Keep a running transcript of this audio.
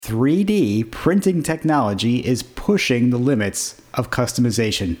3D printing technology is pushing the limits of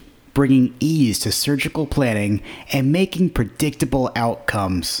customization, bringing ease to surgical planning and making predictable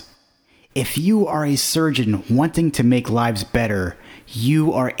outcomes. If you are a surgeon wanting to make lives better,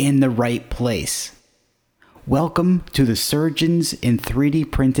 you are in the right place. Welcome to the Surgeons in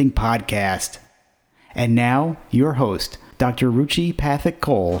 3D Printing podcast. And now, your host, Dr. Ruchi Pathak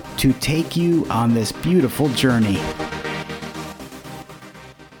Cole, to take you on this beautiful journey.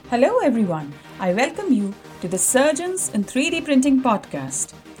 Hello everyone, I welcome you to the Surgeons in 3D Printing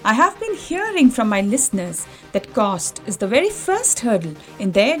podcast. I have been hearing from my listeners that cost is the very first hurdle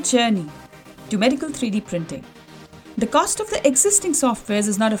in their journey to medical 3D printing. The cost of the existing softwares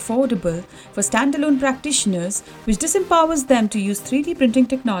is not affordable for standalone practitioners, which disempowers them to use 3D printing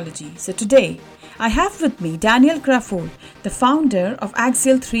technology. So today, I have with me Daniel Crawford, the founder of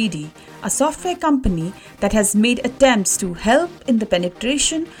AXIAL 3D, a software company that has made attempts to help in the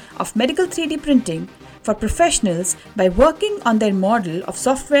penetration of medical 3D printing for professionals by working on their model of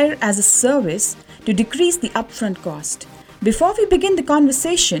software as a service to decrease the upfront cost. Before we begin the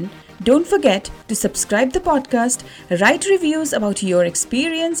conversation, don't forget to subscribe the podcast, write reviews about your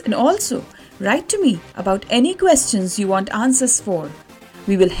experience, and also write to me about any questions you want answers for.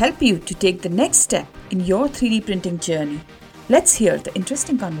 We will help you to take the next step in your 3D printing journey. Let's hear the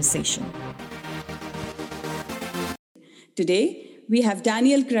interesting conversation. Today, we have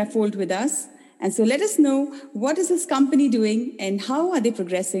Daniel Crawford with us. And so let us know what is this company doing and how are they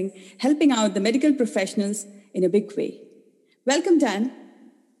progressing, helping out the medical professionals in a big way. Welcome, Dan.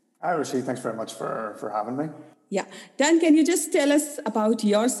 Hi, Rishi. Thanks very much for having me. Yeah. Dan, can you just tell us about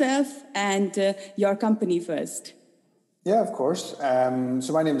yourself and your company first? Yeah, of course.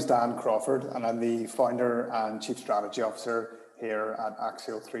 So my name is Dan Crawford, and I'm the founder and chief strategy officer here at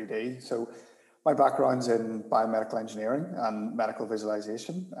AXIAL 3D. So my background's in biomedical engineering and medical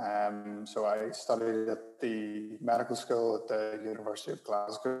visualization. So I studied at the medical school at the University of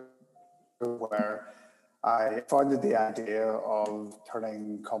Glasgow, where I founded the idea of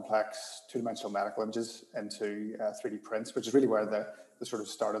turning complex two-dimensional medical images into 3D prints, which is really where the sort of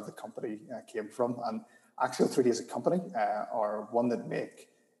start of the company came from. And AXIAL 3D as a company are one that make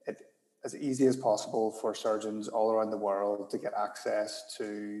it as easy as possible for surgeons all around the world to get access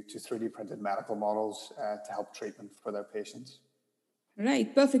to 3D printed medical models to help treatment for their patients.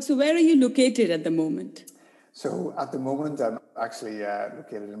 Right, perfect. So where are you located at the moment? So at the moment, I'm actually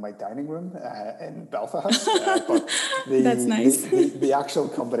located in my dining room in Belfast. But That's nice. the actual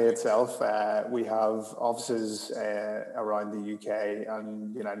company itself, we have offices around the UK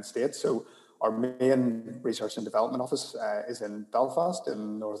and United States. So our main research and development office is in Belfast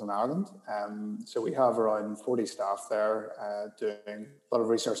in Northern Ireland. So we have around 40 staff there doing a lot of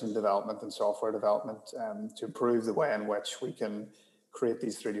research and development and software development to improve the way in which we can create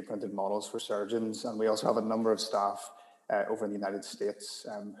these 3D printed models for surgeons. And we also have a number of staff over in the United States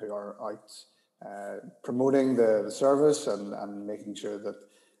who are out promoting the service and making sure that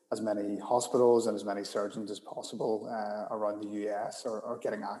as many hospitals and as many surgeons as possible around the US are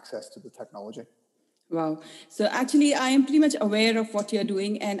getting access to the technology. Wow. So actually, I am pretty much aware of what you're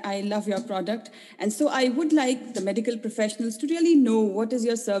doing and I love your product. And so I would like the medical professionals to really know what is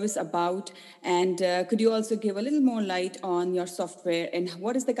your service about. And could you also give a little more light on your software and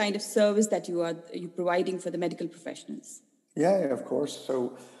what is the kind of service that you're providing for the medical professionals? Yeah, of course.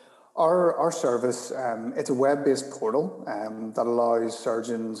 So our service, it's a web-based portal that allows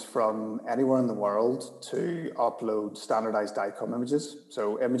surgeons from anywhere in the world to upload standardized DICOM images.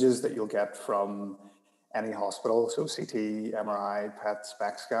 So images that you'll get from any hospital, so CT, MRI, PET,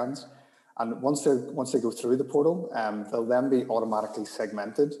 SPECT scans. And once they go through the portal, they'll then be automatically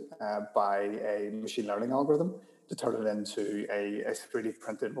segmented by a machine learning algorithm to turn it into a 3D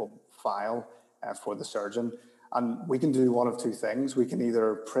printable file for the surgeon. And we can do one of two things. We can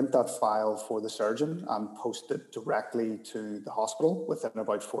either print that file for the surgeon and post it directly to the hospital within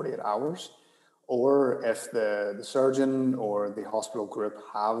about 48 hours. Or if the surgeon or the hospital group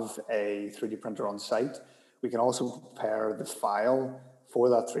have a 3D printer on site, we can also prepare the file for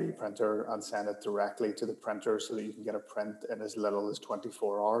that 3D printer and send it directly to the printer so that you can get a print in as little as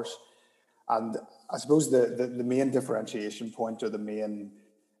 24 hours. And I suppose the main differentiation point or the main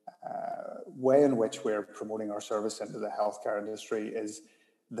way in which we're promoting our service into the healthcare industry is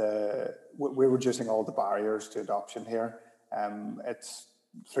we're reducing all the barriers to adoption here. It's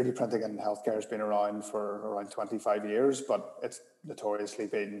 3D printing in healthcare has been around for around 25 years, but it's notoriously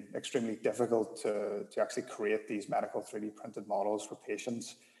been extremely difficult to actually create these medical 3D printed models for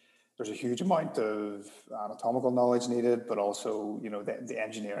patients. There's a huge amount of anatomical knowledge needed, but also, the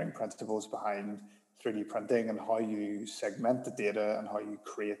engineering principles behind 3D printing and how you segment the data and how you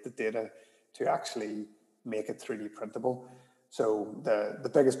create the data to actually make it 3D printable. So the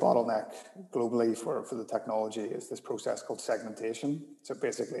biggest bottleneck globally for the technology is this process called segmentation. So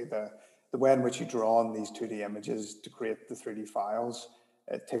basically the way in which you draw on these 2D images to create the 3D files,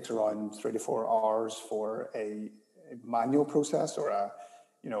 it takes around 3 to 4 hours for a manual process or a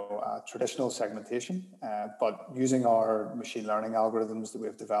traditional segmentation. But using our machine learning algorithms that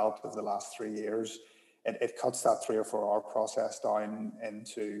we've developed over the last 3 years, it cuts that 3 or 4 hour process down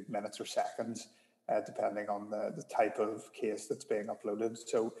into minutes or seconds, depending on the type of case that's being uploaded.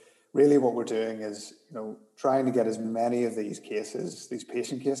 So really what we're doing is, trying to get as many of these cases, these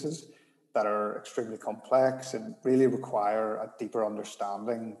patient cases that are extremely complex and really require a deeper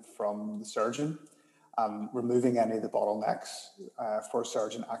understanding from the surgeon, and removing any of the bottlenecks for a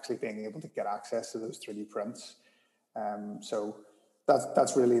surgeon actually being able to get access to those 3D prints. So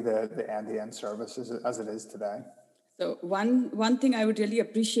that's really the end-to-end service as it is today. So one thing I would really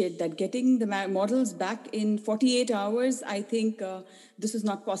appreciate, that getting the models back in 48 hours, I think this is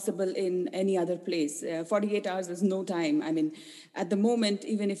not possible in any other place. 48 hours is no time. I mean, at the moment,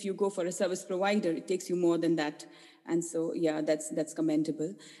 even if you go for a service provider, it takes you more than that. And so, yeah, that's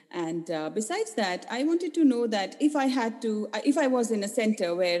commendable. And besides that, I wanted to know that if I was in a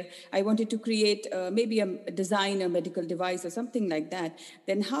center where I wanted to create maybe design a medical device or something like that,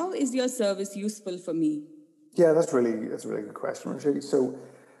 then how is your service useful for me? Yeah, that's a really good question, Richie. So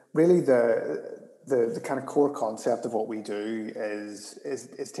really the kind of core concept of what we do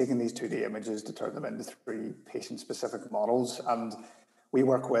is taking these 2D images to turn them into 3 patient-specific models. And we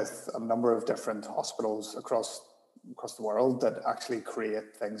work with a number of different hospitals across the world that actually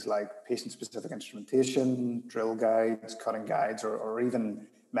create things like patient-specific instrumentation, drill guides, cutting guides, or even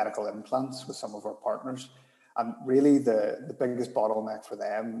medical implants with some of our partners. And really the biggest bottleneck for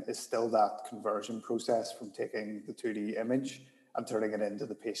them is still that conversion process from taking the 2D image and turning it into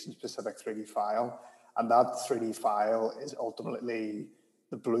the patient-specific 3D file. And that 3D file is ultimately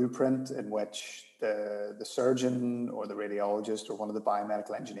the blueprint in which the surgeon or the radiologist or one of the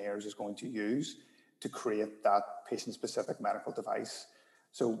biomedical engineers is going to use to create that patient-specific medical device.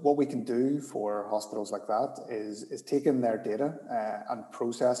 So what we can do for hospitals like that is take in their data and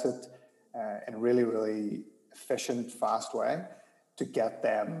process it in a really, really efficient, fast way to get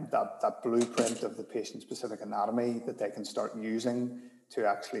them that blueprint of the patient-specific anatomy that they can start using to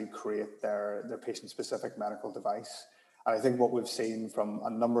actually create their patient-specific medical device. And I think what we've seen from a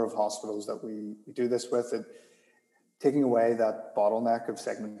number of hospitals that we do this with, taking away that bottleneck of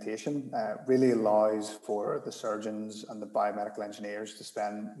segmentation really allows for the surgeons and the biomedical engineers to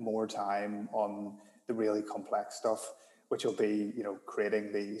spend more time on the really complex stuff, which will be,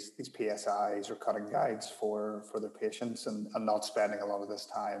 creating these PSIs or cutting guides for their patients, and not spending a lot of this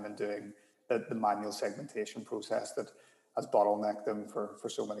time and doing the manual segmentation process that has bottlenecked them for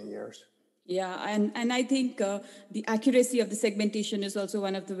so many years. Yeah, and I think the accuracy of the segmentation is also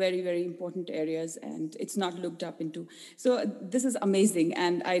one of the very, very important areas, and it's not looked up into. So this is amazing,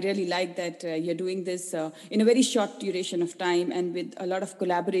 and I really like that you're doing this in a very short duration of time and with a lot of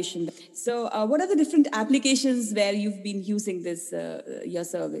collaboration. So what are the different applications where you've been using this, your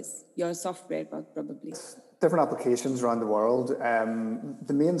service, your software probably? Different applications around the world.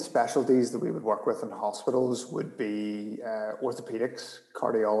 The main specialties that we would work with in hospitals would be orthopedics,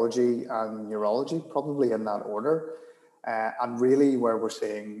 cardiology, and neurology, probably in that order. And really where we're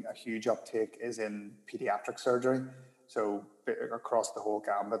seeing a huge uptake is in pediatric surgery. So across the whole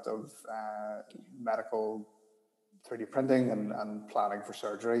gambit of medical 3D printing and planning for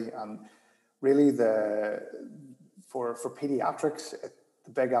surgery. And really for pediatrics,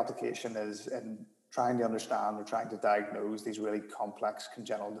 the big application is in trying to understand or trying to diagnose these really complex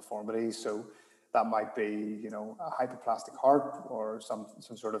congenital deformities. So that might be, a hypoplastic heart or some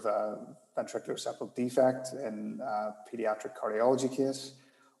sort of a ventricular septal defect in a pediatric cardiology case,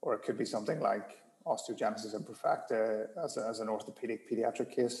 or it could be something like osteogenesis imperfecta as an orthopedic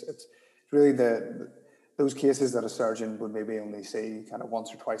pediatric case. It's really those cases that a surgeon would maybe only see kind of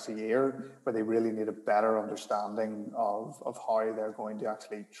once or twice a year, where they really need a better understanding of how they're going to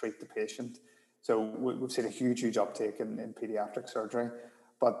actually treat the patient. So we've seen a huge uptake in pediatric surgery,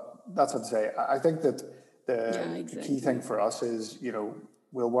 but that's what to say. I think that the key thing for us is,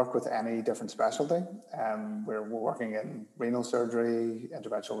 we'll work with any different specialty. We're working in renal surgery,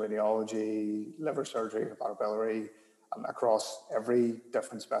 interventional radiology, liver surgery, hepatobiliary, across every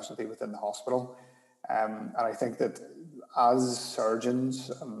different specialty within the hospital. And I think that as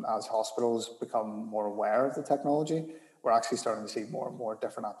surgeons and as hospitals become more aware of the technology, we're actually starting to see more and more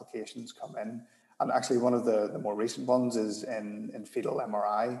different applications come in. And actually one of the more recent ones is in fetal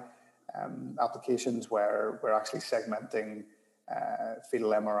MRI. applications where we're actually segmenting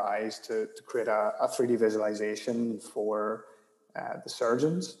fetal MRIs to create a 3D visualization for the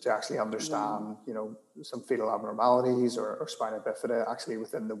surgeons to actually understand, some fetal abnormalities or spina bifida actually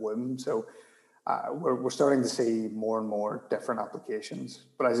within the womb. So we're starting to see more and more different applications.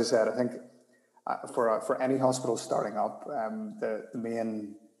 But as I said, I think for any hospital starting up, the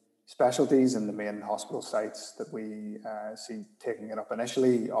main specialties and the main hospital sites that we see taking it up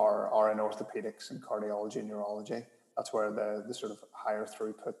initially are in orthopedics and cardiology and neurology. That's where the sort of higher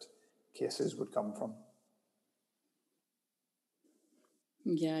throughput cases would come from.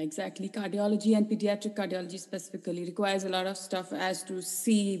 Yeah, exactly. Cardiology and pediatric cardiology specifically requires a lot of stuff as to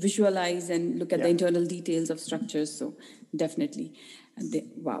see, visualize, and look at the internal details of structures. So definitely.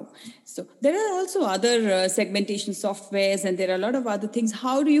 Wow. So there are also other segmentation softwares, and there are a lot of other things.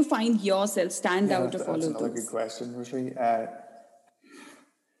 How do you find yourself stand out of all of those? That's another good question, Rishi.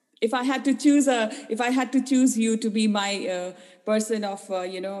 If I had to choose you to be my person of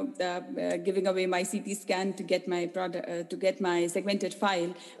giving away my CT scan to get my product to get my segmented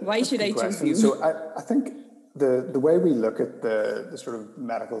file, why should I choose you? So I think the way we look at the sort of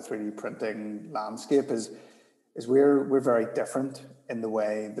medical 3D printing landscape is we're very different in the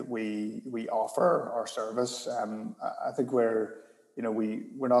way that we offer our service. I think we're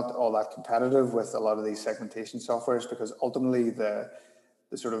not all that competitive with a lot of these segmentation softwares, because ultimately the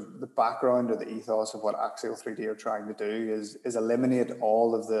sort of the background or the ethos of what AXIAL 3D are trying to do is eliminate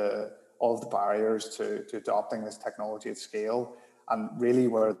all of the barriers to adopting this technology at scale. And really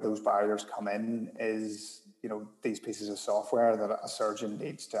where those barriers come in is, these pieces of software that a surgeon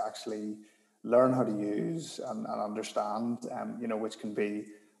needs to actually learn how to use and understand, which can be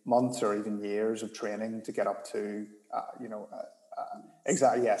months or even years of training to get up to,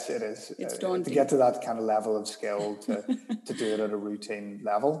 exactly. Yes, it is. It's daunting. To get to that kind of level of skill to do it at a routine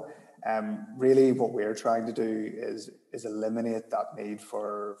level. Really what we're trying to do is eliminate that need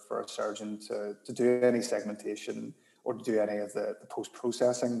for a surgeon to do any segmentation or to do any of the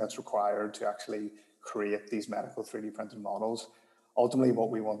post-processing that's required to actually create these medical 3D printed models. Ultimately,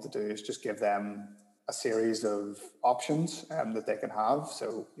 what we want to do is just give them a series of options that they can have.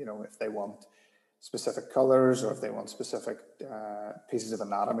 So, if they want specific colors or if they want specific pieces of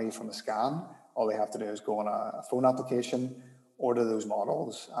anatomy from a scan, all they have to do is go on a phone application, order those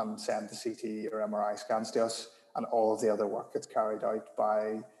models and send the CT or MRI scans to us, and all of the other work gets carried out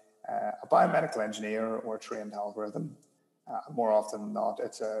by a biomedical engineer or a trained algorithm. More often than not,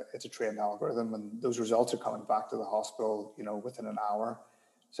 it's a trained algorithm, and those results are coming back to the hospital, within an hour.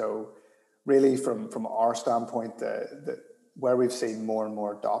 So really from our standpoint, where we've seen more and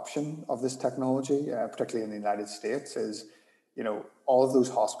more adoption of this technology, particularly in the United States, is, all of those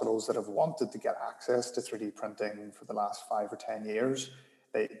hospitals that have wanted to get access to 3D printing for the last 5 or 10 years,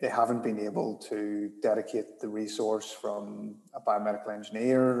 they haven't been able to dedicate the resource from a biomedical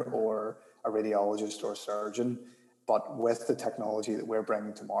engineer or a radiologist or a surgeon. But with the technology that we're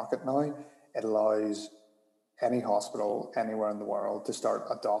bringing to market now, it allows any hospital anywhere in the world to start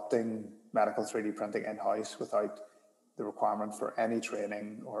adopting medical 3D printing in-house without the requirement for any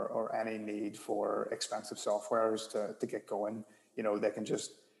training or any need for expensive softwares to get going. They can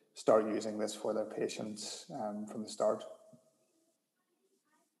just start using this for their patients from the start.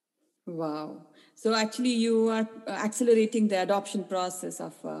 Wow. So actually you are accelerating the adoption process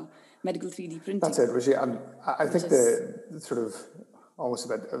of medical 3D printing. That's it, Rishi. And I think the sort of almost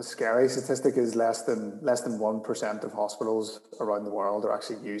a bit of a scary statistic is less than 1% of hospitals around the world are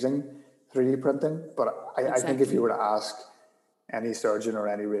actually using 3D printing. But I think if you were to ask any surgeon or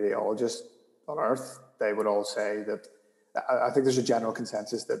any radiologist on earth, they would all say that I think there's a general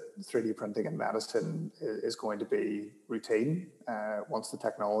consensus that 3D printing in medicine is going to be routine once the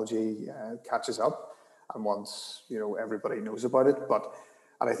technology catches up and once everybody knows about it.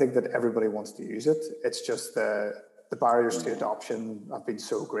 And I think that everybody wants to use it. It's just the barriers to adoption have been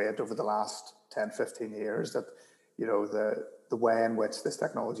so great over the last 10, 15 years that the way in which this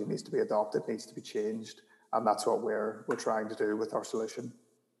technology needs to be adopted needs to be changed, and that's what we're trying to do with our solution.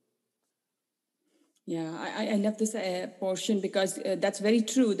 Yeah, I love this portion because that's very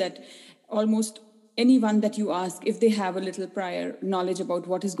true that almost anyone that you ask, if they have a little prior knowledge about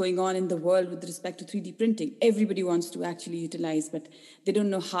what is going on in the world with respect to 3D printing, everybody wants to actually utilize, but they don't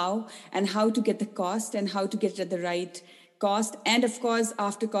know how and how to get the cost and how to get it at the right cost. And of course,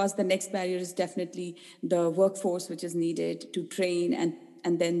 after cost, the next barrier is definitely the workforce which is needed to train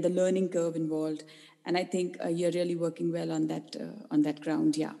and then the learning curve involved. And I think you're really working well on that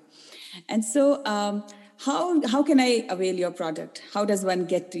ground, yeah. And so how can I avail your product? How does one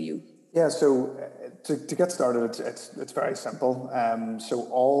get to you? Yeah, so To get started, it's very simple. So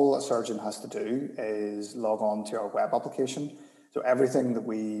all a surgeon has to do is log on to our web application. So everything that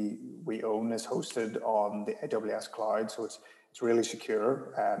we own is hosted on the AWS cloud. So it's really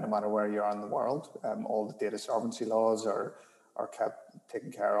secure, no matter where you are in the world. All the data sovereignty laws are kept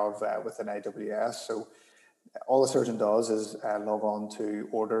taken care of within AWS. So all a surgeon does is log on to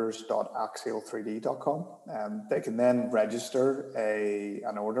orders.axial3d.com. They can then register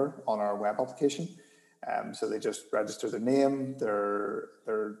an order on our web application. So they just register their name, their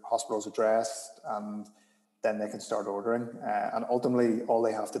hospital's address, and then they can start ordering. And ultimately, all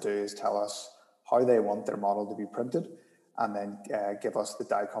they have to do is tell us how they want their model to be printed, and then give us the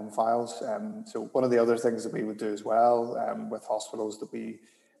DICOM files. So one of the other things that we would do as well with hospitals that we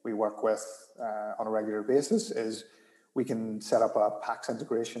work with on a regular basis is we can set up a PACS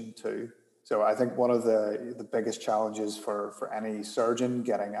integration too. So I think one of the biggest challenges for any surgeon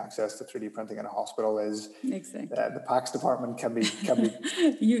getting access to 3D printing in a hospital is the PACS department can be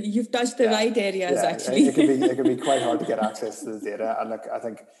you've touched the right areas actually. It can be quite hard to get access to the data, and look, I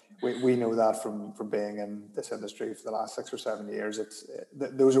think we know that from being in this industry for the last 6 or 7 years.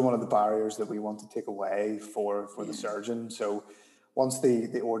 Those are one of the barriers that we want to take away for the surgeon. So once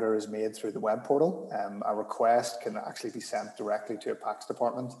the order is made through the web portal, a request can actually be sent directly to a PACS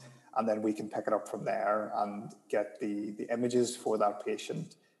department, and then we can pick it up from there and get the images for that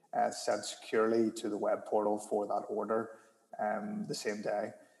patient sent securely to the web portal for that order the same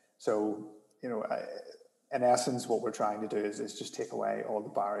day. So, in essence, what we're trying to do is just take away all the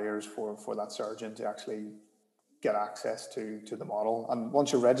barriers for that surgeon to actually get access to the model. And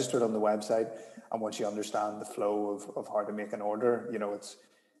once you're registered on the website, and once you understand the flow of how to make an order,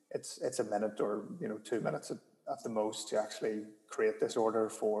 it's a minute or 2 minutes at the most to actually create this order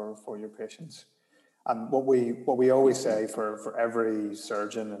for your patients. And what we always say for every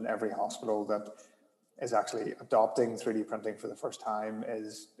surgeon and every hospital that is actually adopting 3D printing for the first time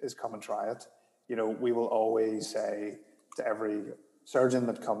is come and try it. We will always say to every surgeon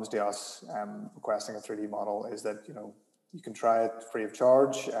that comes to us requesting a 3D model is that you can try it free of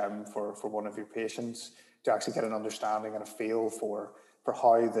charge for one of your patients to actually get an understanding and a feel for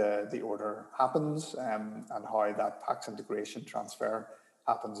how the order happens and how that PACS integration transfer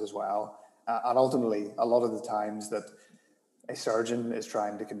happens as well. And ultimately, a lot of the times that a surgeon is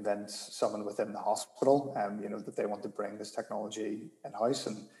trying to convince someone within the hospital, that they want to bring this technology in-house.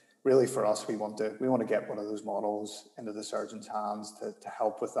 And really for us, we want to get one of those models into the surgeon's hands to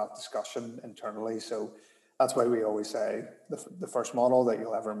help with that discussion internally. So that's why we always say the first model that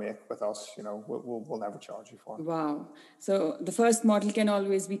you'll ever make with us, we'll never charge you for. Wow. So the first model can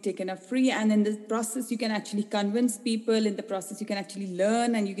always be taken up free. And in the process, you can actually convince people. In the process, you can actually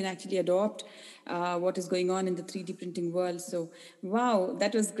learn and you can actually adopt what is going on in the 3D printing world. So, wow,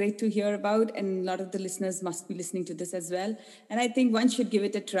 that was great to hear about. And a lot of the listeners must be listening to this as well. And I think one should give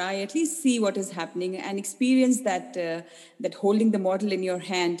it a try, at least see what is happening and experience that holding the model in your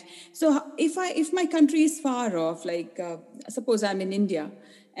hand. So if my country is far off, like suppose I'm in India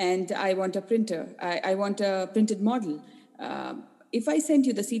and I want a printer, I want a printed model. If I send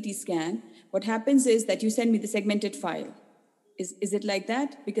you the CT scan, what happens is that you send me the segmented file. Is it like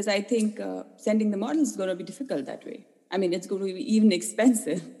that? Because I think sending the model is going to be difficult that way. I mean, it's going to be even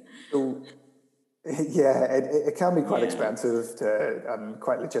expensive. So, yeah, it can be quite expensive and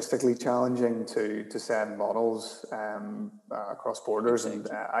quite logistically challenging to send models across borders.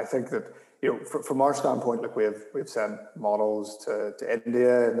 Exactly. And I think that, from our standpoint, look, we've sent models to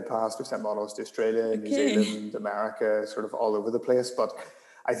India in the past. We've sent models to Australia, New Zealand, America, sort of all over the place. But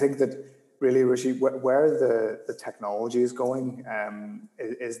I think that really, Rishi, where the technology is going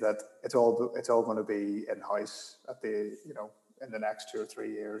is that it's all going to be in-house at in the next 2 or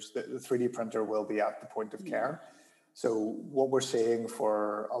 3 years. The 3D printer will be at the point of care. So what we're seeing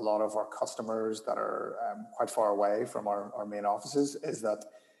for a lot of our customers that are quite far away from our main offices is that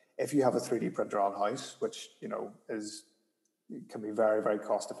if you have a 3D printer on house, which can be very, very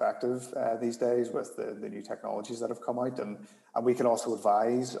cost effective these days with the new technologies that have come out, and we can also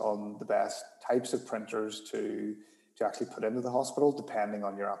advise on the best types of printers to actually put into the hospital depending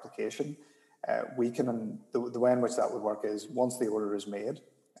on your application. The way in which that would work is once the order is made,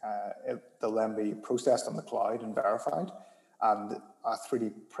 they'll then be processed on the cloud and verified, and a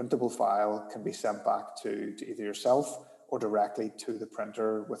 3D printable file can be sent back to either yourself or directly to the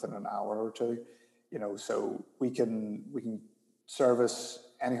printer within an hour or two. So we can service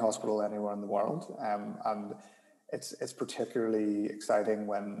any hospital anywhere in the world, and it's particularly exciting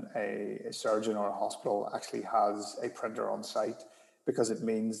when a surgeon or a hospital actually has a printer on site, because it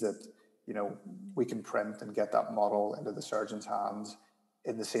means that we can print and get that model into the surgeon's hands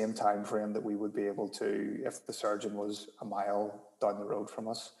in the same time frame that we would be able to if the surgeon was a mile down the road from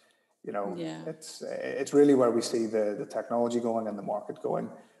us. It's really where we see the technology going and the market going.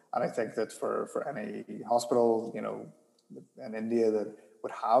 And I think that for any hospital, in India that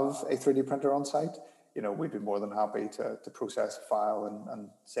would have a 3D printer on site, we'd be more than happy to process a file and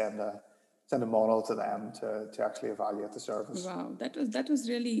send a model to them to actually evaluate the service. Wow, that was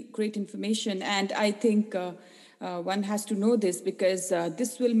really great information. And I think one has to know this because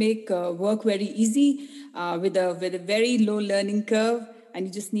this will make work very easy with a very low learning curve. And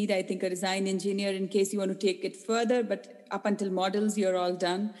you just need, I think, a design engineer in case you want to take it further. But up until models, you're all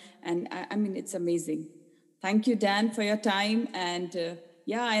done. And I mean, it's amazing. Thank you, Dan, for your time. And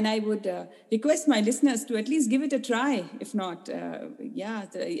and I would request my listeners to at least give it a try. If not,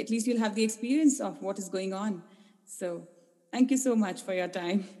 at least you'll have the experience of what is going on. So thank you so much for your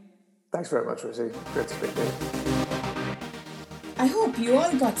time. Thanks very much, Rosie. Great to speak to you. I hope you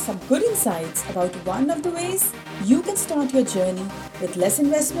all got some good insights about one of the ways you can start your journey with less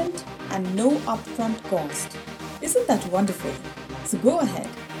investment and no upfront cost. Isn't that wonderful? So go ahead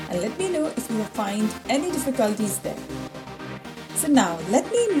and let me know if you find any difficulties there. So now let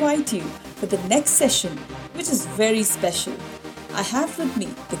me invite you for the next session, which is very special. I have with me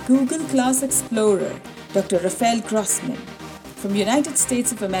the Google Class Explorer, Dr. Rafael Grossman from United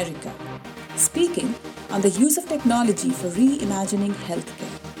States of America, speaking on the use of technology for reimagining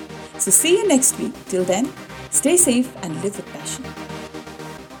healthcare. So see you next week. Till then, stay safe and live with passion.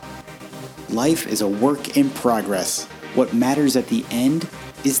 Life is a work in progress. What matters at the end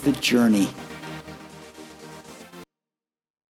is the journey.